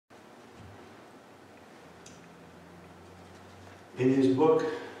In his book,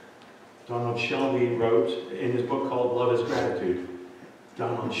 Donald Shelby wrote, in his book called Love is Gratitude,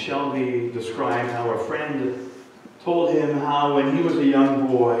 Donald Shelby described how a friend told him how when he was a young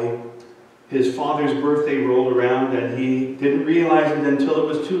boy, his father's birthday rolled around and he didn't realize it until it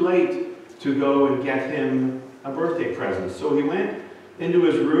was too late to go and get him a birthday present. So he went into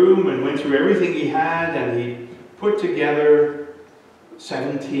his room and went through everything he had, and he put together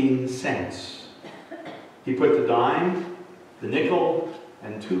 17 cents. He put the dime, the nickel,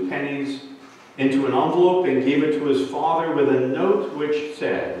 and 2 pennies into an envelope and gave it to his father with a note which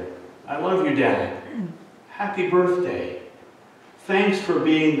said, "I love you, Dad. Happy birthday. Thanks for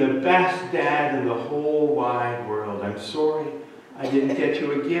being the best dad in the whole wide world. I'm sorry I didn't get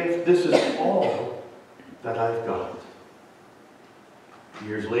you a gift. This is all that I've got."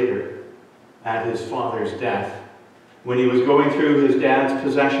 Years later, at his father's death, when he was going through his dad's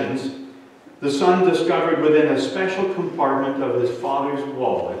possessions, the son discovered within a special compartment of his father's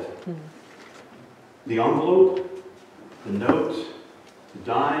wallet the envelope, the note, the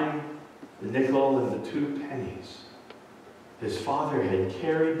dime, the nickel, and the 2 pennies. His father had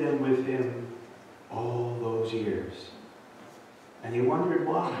carried them with him all those years. And he wondered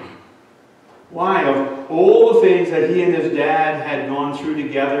why. Why, of all the things that he and his dad had gone through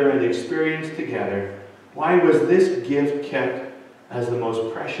together and experienced together, why was this gift kept as the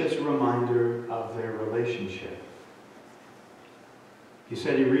most precious reminder of their relationship? He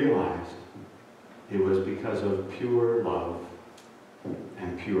said he realized it was because of pure love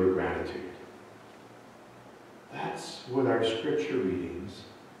and pure gratitude. That's what our scripture readings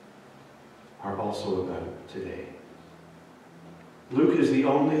are also about today. Luke is the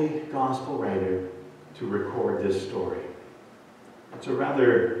only gospel writer to record this story. It's a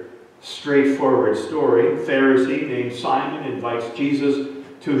rather straightforward story. A Pharisee named Simon invites Jesus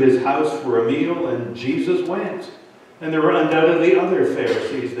to his house for a meal, and Jesus went. And there were undoubtedly other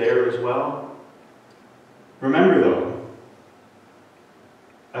Pharisees there as well. Remember, though,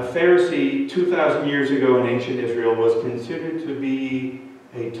 a Pharisee 2,000 years ago in ancient Israel was considered to be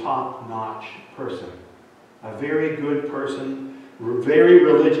a top-notch person, a very good person, very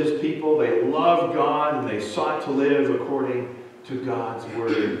religious people. They loved God and they sought to live according to God's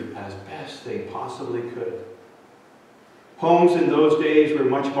word as best they possibly could. Homes in those days were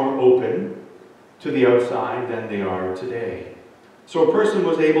much more open to the outside than they are today. So a person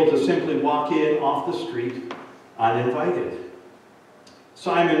was able to simply walk in off the street uninvited.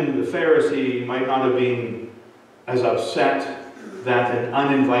 Simon the Pharisee might not have been as upset that an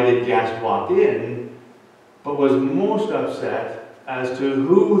uninvited guest walked in, but was most upset as to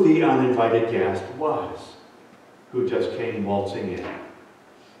who the uninvited guest was, who just came waltzing in.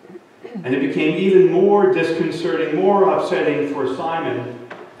 And it became even more disconcerting, more upsetting for Simon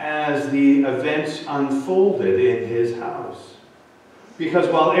as the events unfolded in his house. Because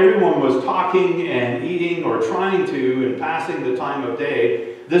while everyone was talking and eating or trying to and passing the time of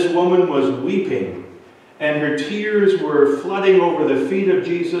day, this woman was weeping, and her tears were flooding over the feet of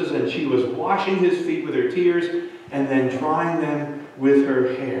Jesus, and she was washing his feet with her tears and then drying them with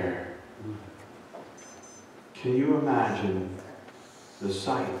her hair. Can you imagine the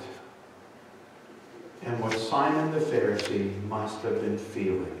sight and what Simon the Pharisee must have been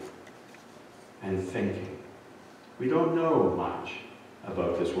feeling and thinking? We don't know much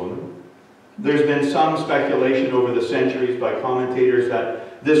about this woman. There's been some speculation over the centuries by commentators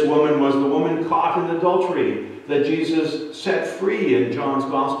that this woman was the woman caught in adultery that Jesus set free in John's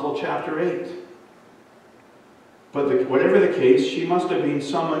Gospel, chapter 8. But whatever the case, she must have been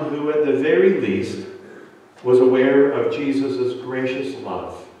someone who, at the very least, was aware of Jesus' gracious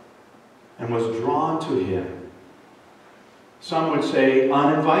love and was drawn to him. Some would say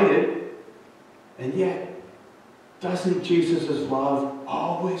uninvited, and yet, doesn't Jesus' love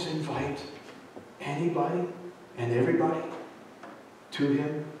always invite anybody and everybody to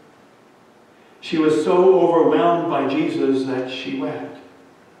him? She was so overwhelmed by Jesus that she wept.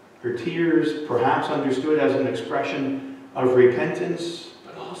 Her tears, perhaps understood as an expression of repentance,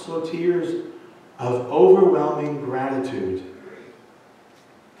 but also tears of overwhelming gratitude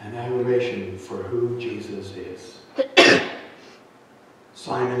and adoration for who Jesus is.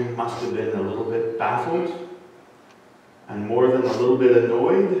 Simon must have been a little bit baffled and more than a little bit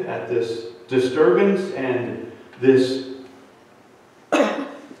annoyed at this disturbance and this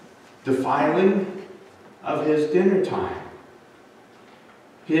defiling of his dinner time.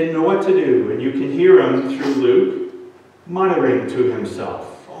 He didn't know what to do, and you can hear him through Luke muttering to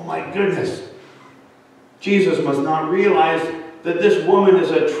himself, "Oh my goodness, Jesus must not realize that this woman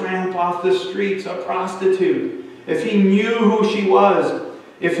is a tramp off the streets, a prostitute. If he knew who she was,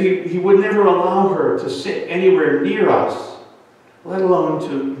 if he would never allow her to sit anywhere near us. let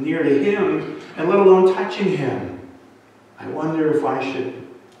alone near to him, and let alone touching him. I wonder if I should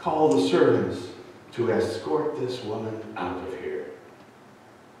call the servants to escort this woman out of here.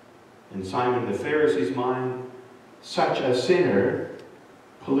 In Simon the Pharisee's mind, such a sinner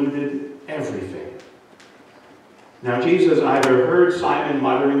polluted everything. Now Jesus either heard Simon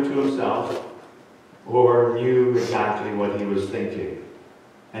muttering to himself or knew exactly what he was thinking.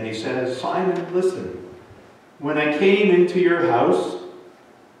 And he says, Simon, listen, when I came into your house,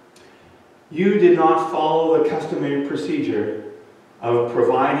 you did not follow the customary procedure of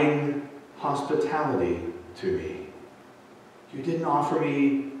providing hospitality to me. You didn't offer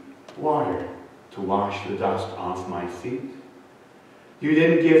me water to wash the dust off my feet. You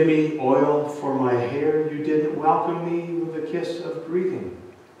didn't give me oil for my hair. You didn't welcome me with a kiss of greeting.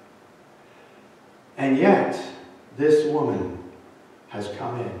 And yet, this woman has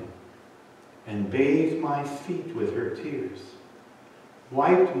come in and bathed my feet with her tears,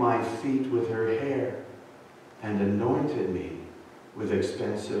 wiped my feet with her hair, and anointed me with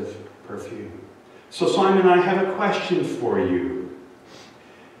expensive perfume. So Simon, I have a question for you.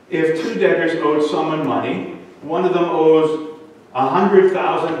 If two debtors owed someone money, one of them owes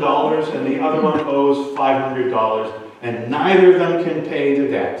 $100,000 and the other one owes $500, and neither of them can pay the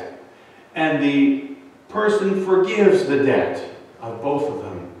debt, and the person forgives the debt of both of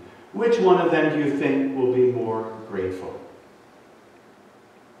them, which one of them do you think will be more grateful?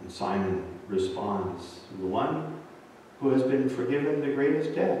 And Simon responds, the one who has been forgiven the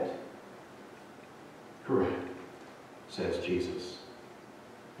greatest debt. Correct, says Jesus.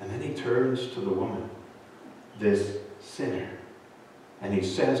 And then he turns to the woman, this sinner, and he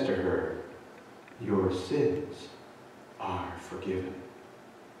says to her, your sins are forgiven.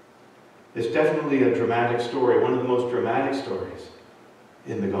 It's definitely a dramatic story, one of the most dramatic stories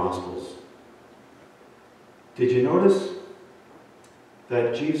in the Gospels. Did you notice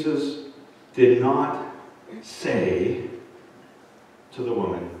that Jesus did not say to the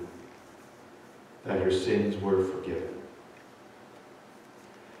woman that her sins were forgiven?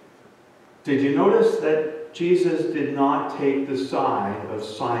 Did you notice that Jesus did not take the side of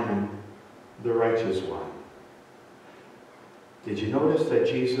Simon, the righteous one? Did you notice that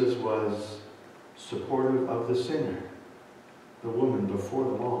Jesus was supportive of the sinner, the woman before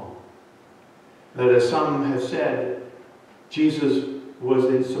them all? That, as some have said, Jesus was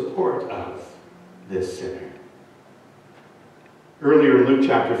in support of this sinner. Earlier in Luke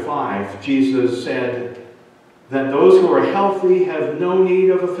chapter 5, Jesus said that those who are healthy have no need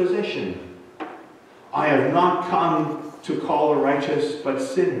of a physician. I have not come to call the righteous, but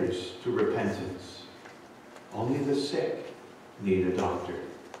sinners to repentance. Only the sick need a doctor.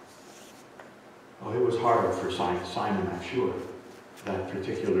 Oh, it was hard for Simon, I'm sure, that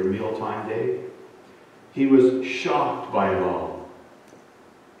particular mealtime day. He was shocked by it all.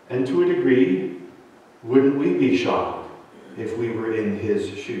 And to a degree, wouldn't we be shocked if we were in his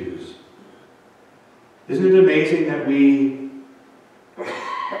shoes? Isn't it amazing that we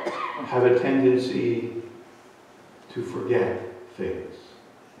have a tendency to forget things?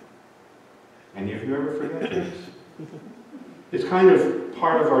 Any of you ever forget things? It's kind of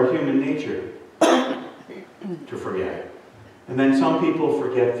part of our human nature to forget. And then some people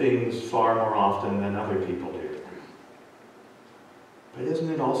forget things far more often than other people do. But isn't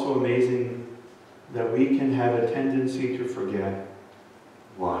it also amazing that we can have a tendency to forget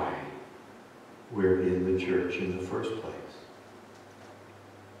why we're in the church in the first place?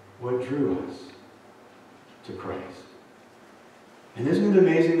 What drew us to Christ? And isn't it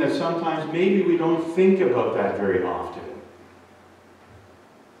amazing that sometimes maybe we don't think about that very often?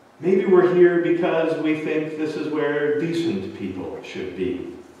 Maybe we're here because we think this is where decent people should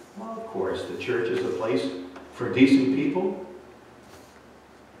be. Well, of course, the church is a place for decent people.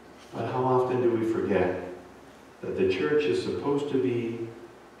 But how often do we forget that the church is supposed to be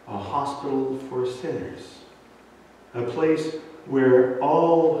a hospital for sinners? A place where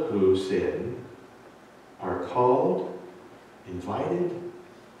all who sin are called, invited,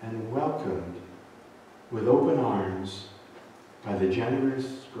 and welcomed with open arms by the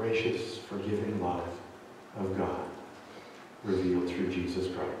generous, gracious, forgiving love of God revealed through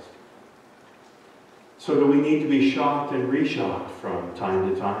Jesus Christ. So do we need to be shocked and re-shocked from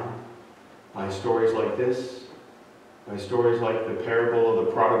time to time by stories like this, by stories like the parable of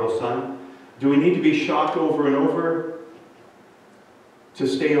the prodigal son? Do we need to be shocked over and over to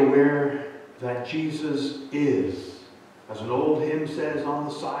stay aware that Jesus is, as an old hymn says, on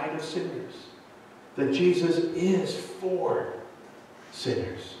the side of sinners, that Jesus is for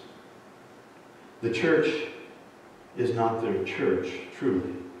sinners? The church is not the church,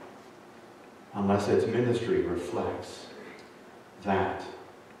 truly, unless its ministry reflects that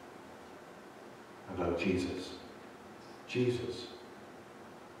about Jesus. Jesus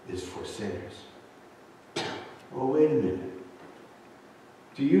is for sinners. Oh, wait a minute.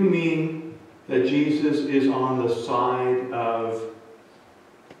 Do you mean that Jesus is on the side of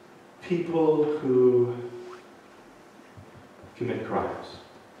people who commit crimes?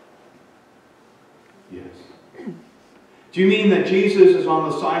 Yes. Do you mean that Jesus is on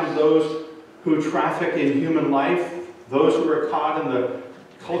the side of those who traffic in human life, those who are caught in the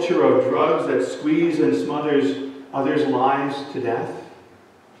culture of drugs that squeeze and smothers others' lives to death?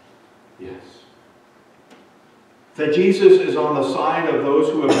 Yes. That Jesus is on the side of those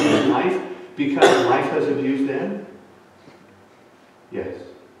who abuse life because life has abused them? Yes.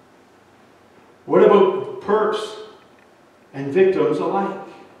 What about perps and victims alike?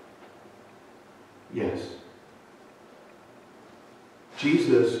 Yes.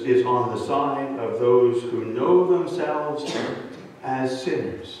 Jesus is on the side of those who know themselves as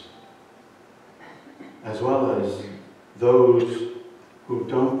sinners, as well as those who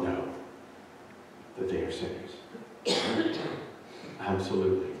don't know that they are sinners.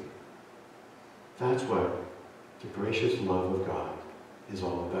 Absolutely. That's what the gracious love of God is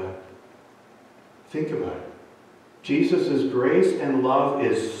all about. Think about it. Jesus' grace and love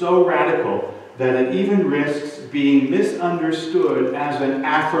is so radical that it even risks being misunderstood as an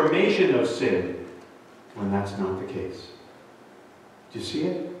affirmation of sin when that's not the case. Do you see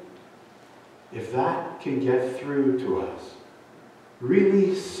it? If that can get through to us,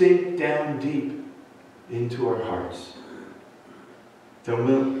 really sink down deep into our hearts,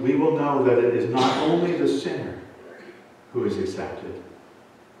 then we will know that it is not only the sinner who is accepted,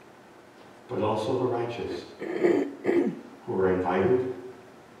 but also the righteous who are invited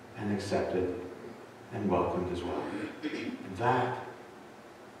and accepted and welcomed as well. That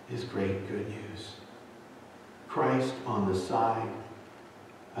is great good news. Christ on the side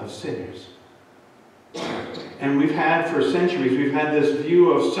of sinners. And we've had for centuries, we've had this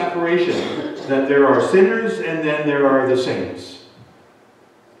view of separation, that there are sinners and then there are the saints.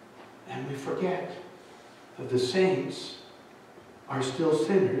 And we forget that the saints are still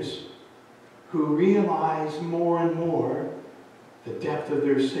sinners who realize more and more the depth of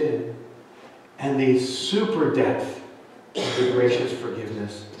their sin and the super depth of the gracious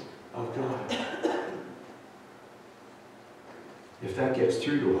forgiveness of God. If that gets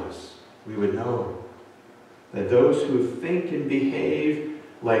through to us, we would know that those who think and behave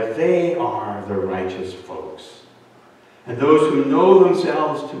like they are the righteous folks, and those who know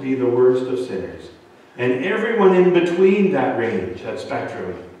themselves to be the worst of sinners, and everyone in between that range, that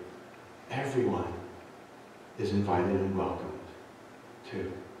spectrum, everyone is invited and welcomed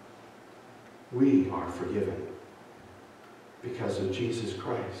too. We are forgiven because of Jesus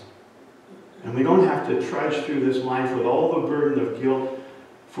Christ. And we don't have to trudge through this life with all the burden of guilt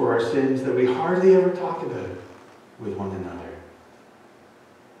for our sins that we hardly ever talk about with one another.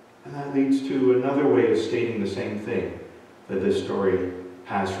 And that leads to another way of stating the same thing that this story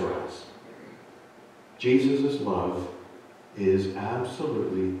has for us. Jesus' love is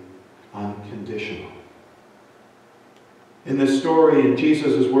absolutely unconditional. In this story, in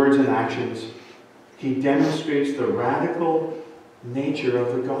Jesus' words and actions, he demonstrates the radical nature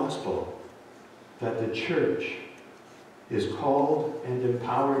of the gospel, that the church is called and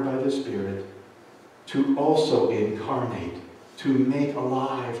empowered by the Spirit to also incarnate, to make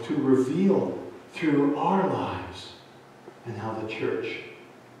alive, to reveal through our lives and how the church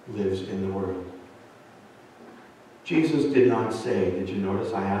lives in the world. Jesus did not say, did you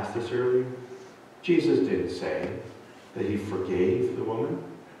notice I asked this earlier? Jesus didn't say that he forgave the woman.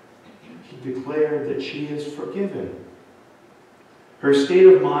 He declared that she is forgiven. Her state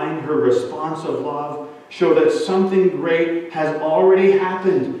of mind, her response of love, show that something great has already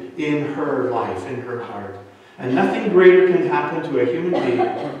happened in her life, in her heart. And nothing greater can happen to a human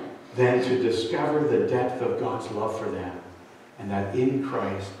being than to discover the depth of God's love for them, and that in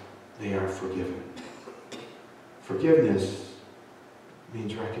Christ they are forgiven. Forgiveness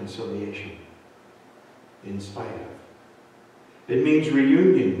means reconciliation in spite of. It means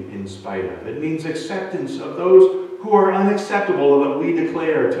reunion in spite of. It means acceptance of those who are unacceptable, that we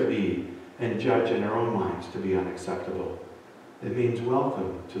declare to be and judge in our own minds to be unacceptable. It means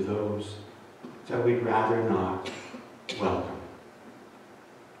welcome to those that we'd rather not welcome.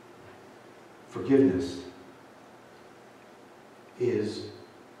 Forgiveness is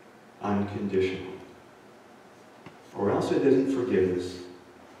unconditional. Or else it isn't forgiveness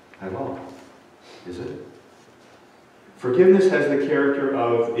at all, is it? Forgiveness has the character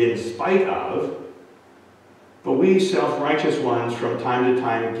of in spite of, but we self-righteous ones from time to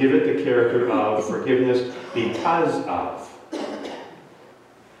time give it the character of forgiveness because of.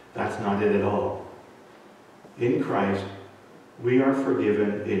 That's not it at all. In Christ, we are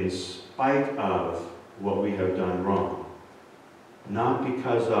forgiven in spite of what we have done wrong. Not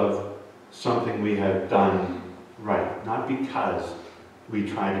because of something we have done right. Not because we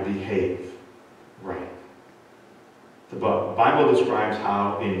try to behave right. The Bible describes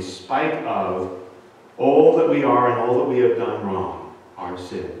how, in spite of all that we are and all that we have done wrong, our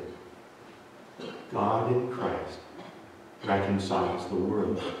sin, God in Christ reconciles the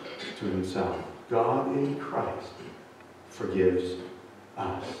world to himself. God in Christ forgives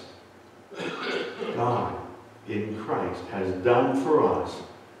us. God in Christ has done for us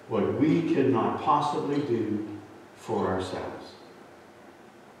what we cannot possibly do for ourselves.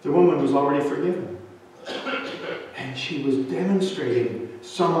 The woman was already forgiven. And she was demonstrating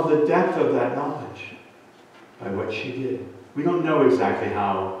some of the depth of that knowledge by what she did. We don't know exactly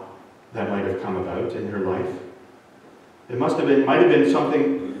how that might have come about in her life. It might have been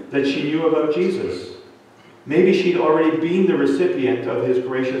something that she knew about Jesus. Maybe she'd already been the recipient of his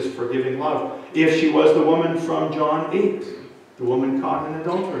gracious, forgiving love. If she was the woman from John 8, the woman caught in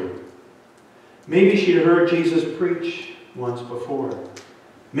adultery. Maybe she'd heard Jesus preach once before.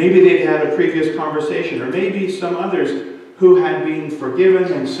 Maybe they'd had a previous conversation, or maybe some others who had been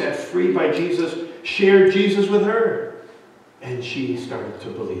forgiven and set free by Jesus shared Jesus with her, and she started to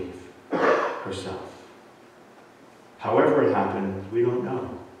believe herself. However it happened, we don't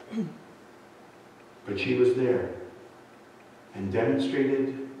know. But she was there and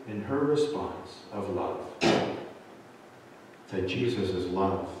demonstrated in her response of love that Jesus'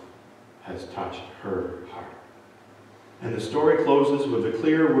 love has touched her heart. And the story closes with the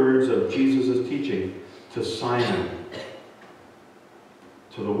clear words of Jesus' teaching to Simon,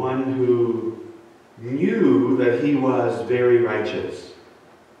 to the one who knew that he was very righteous.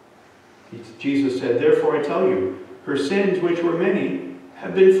 Jesus said, "Therefore I tell you, her sins, which were many,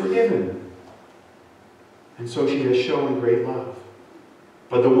 have been forgiven. And so she has shown great love.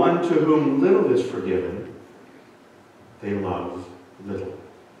 But the one to whom little is forgiven, they love little."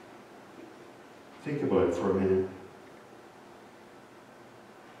 Think about it for a minute.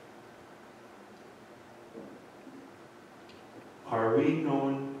 Are we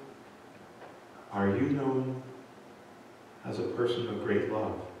known, are you known as a person of great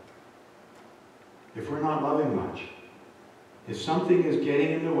love? If we're not loving much, if something is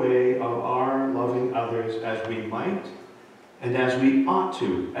getting in the way of our loving others as we might and as we ought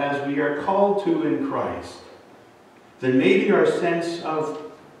to, as we are called to in Christ, then maybe our sense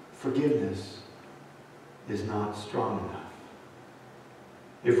of forgiveness is not strong enough.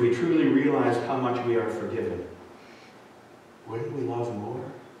 If we truly realize how much we are forgiven, wouldn't we love more?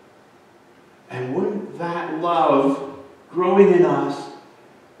 And wouldn't that love growing in us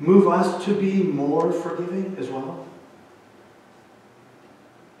move us to be more forgiving as well?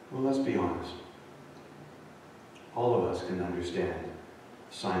 Well, let's be honest. All of us can understand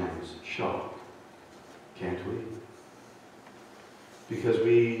Simon's shock, can't we? Because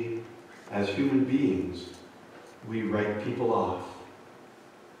we, as human beings, we write people off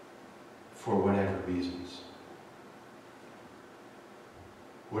for whatever reasons.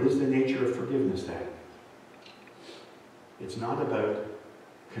 What is the nature of forgiveness then? It's not about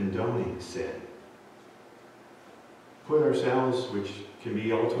condoning sin. Put ourselves, which can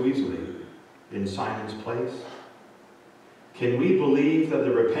be all too easily, in Simon's place. Can we believe that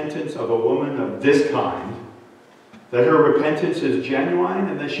the repentance of a woman of this kind, that her repentance is genuine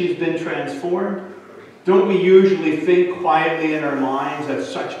and that she's been transformed? Don't we usually think quietly in our minds that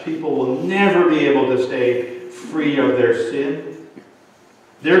such people will never be able to stay free of their sin?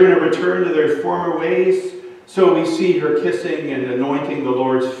 They're going to return to their former ways. So we see her kissing and anointing the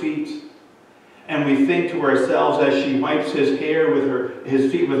Lord's feet. And we think to ourselves as she wipes his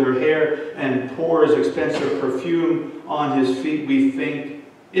feet with her hair and pours expensive perfume on his feet, we think,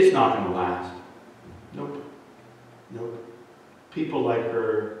 it's not going to last. Nope. Nope. People like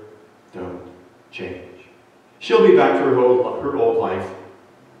her don't change. She'll be back to her old life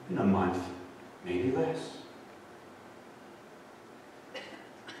in a month, maybe less.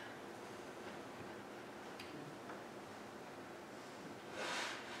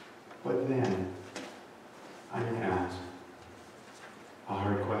 But then, I'm going to ask a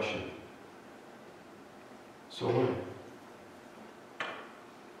hard question. So what?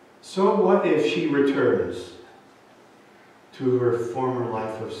 So what if she returns to her former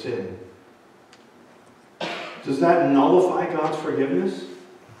life of sin? Does that nullify God's forgiveness?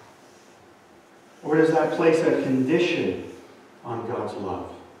 Or does that place a condition on God's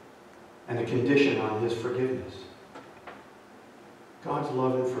love and a condition on his forgiveness? God's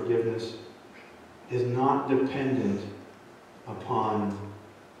love and forgiveness is not dependent upon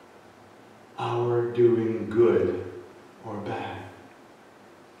our doing good or bad.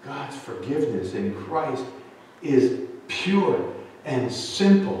 God's forgiveness in Christ is pure and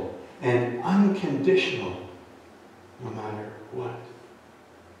simple and unconditional, no matter what.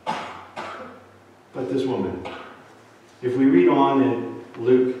 But this woman, if we read on in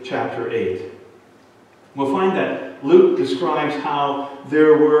Luke chapter 8, we'll find that Luke describes how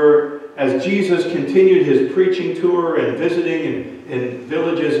there were, as Jesus continued his preaching tour and visiting in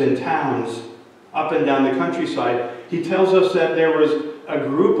villages and towns up and down the countryside, he tells us that there was a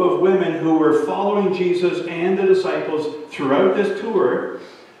group of women who were following Jesus and the disciples throughout this tour,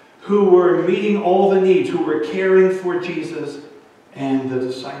 who were meeting all the needs, who were caring for Jesus and the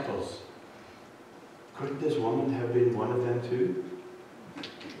disciples. Couldn't this woman have been one of them too?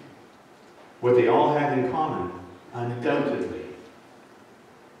 What they all had in common, undoubtedly,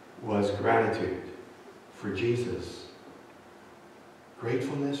 was gratitude for Jesus.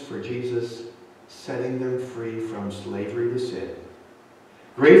 Gratefulness for Jesus setting them free from slavery to sin.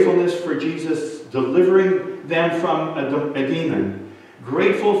 Gratefulness for Jesus delivering them from a demon.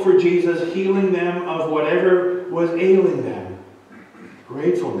 Grateful for Jesus healing them of whatever was ailing them.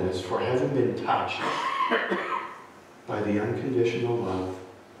 Gratefulness for having been touched by the unconditional love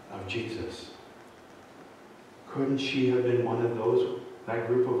of Jesus. Couldn't she have been one of that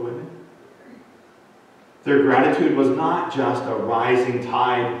group of women? Their gratitude was not just a rising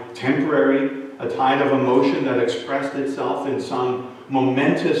tide, temporary, a tide of emotion that expressed itself in some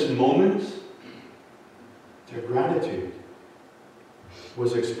momentous moments. Their gratitude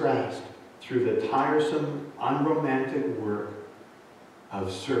was expressed through the tiresome, unromantic work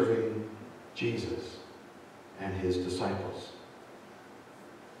of serving Jesus and his disciples.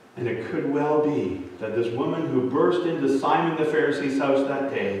 And it could well be that this woman who burst into Simon the Pharisee's house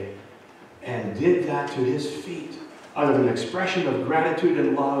that day and did that to his feet out of an expression of gratitude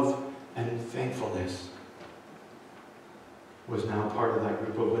and love and thankfulness was now part of that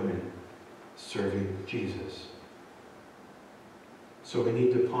group of women serving Jesus. So we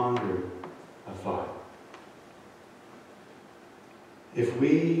need to ponder a thought. If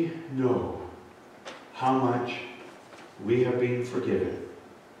we know how much we have been forgiven,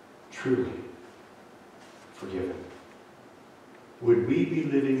 truly forgiven, would we be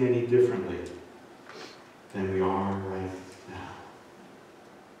living any differently than we are right now?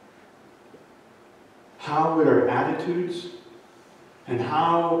 How would our attitudes and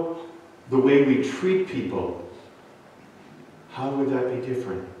how the way we treat people, how would that be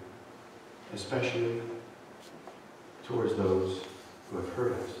different, especially towards those who have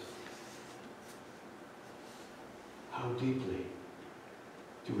hurt us? How deeply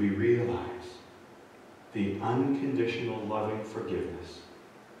do we realize the unconditional loving forgiveness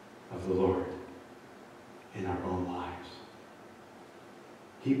of the Lord in our own lives?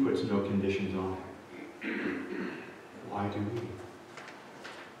 He puts no conditions on it. Why do we?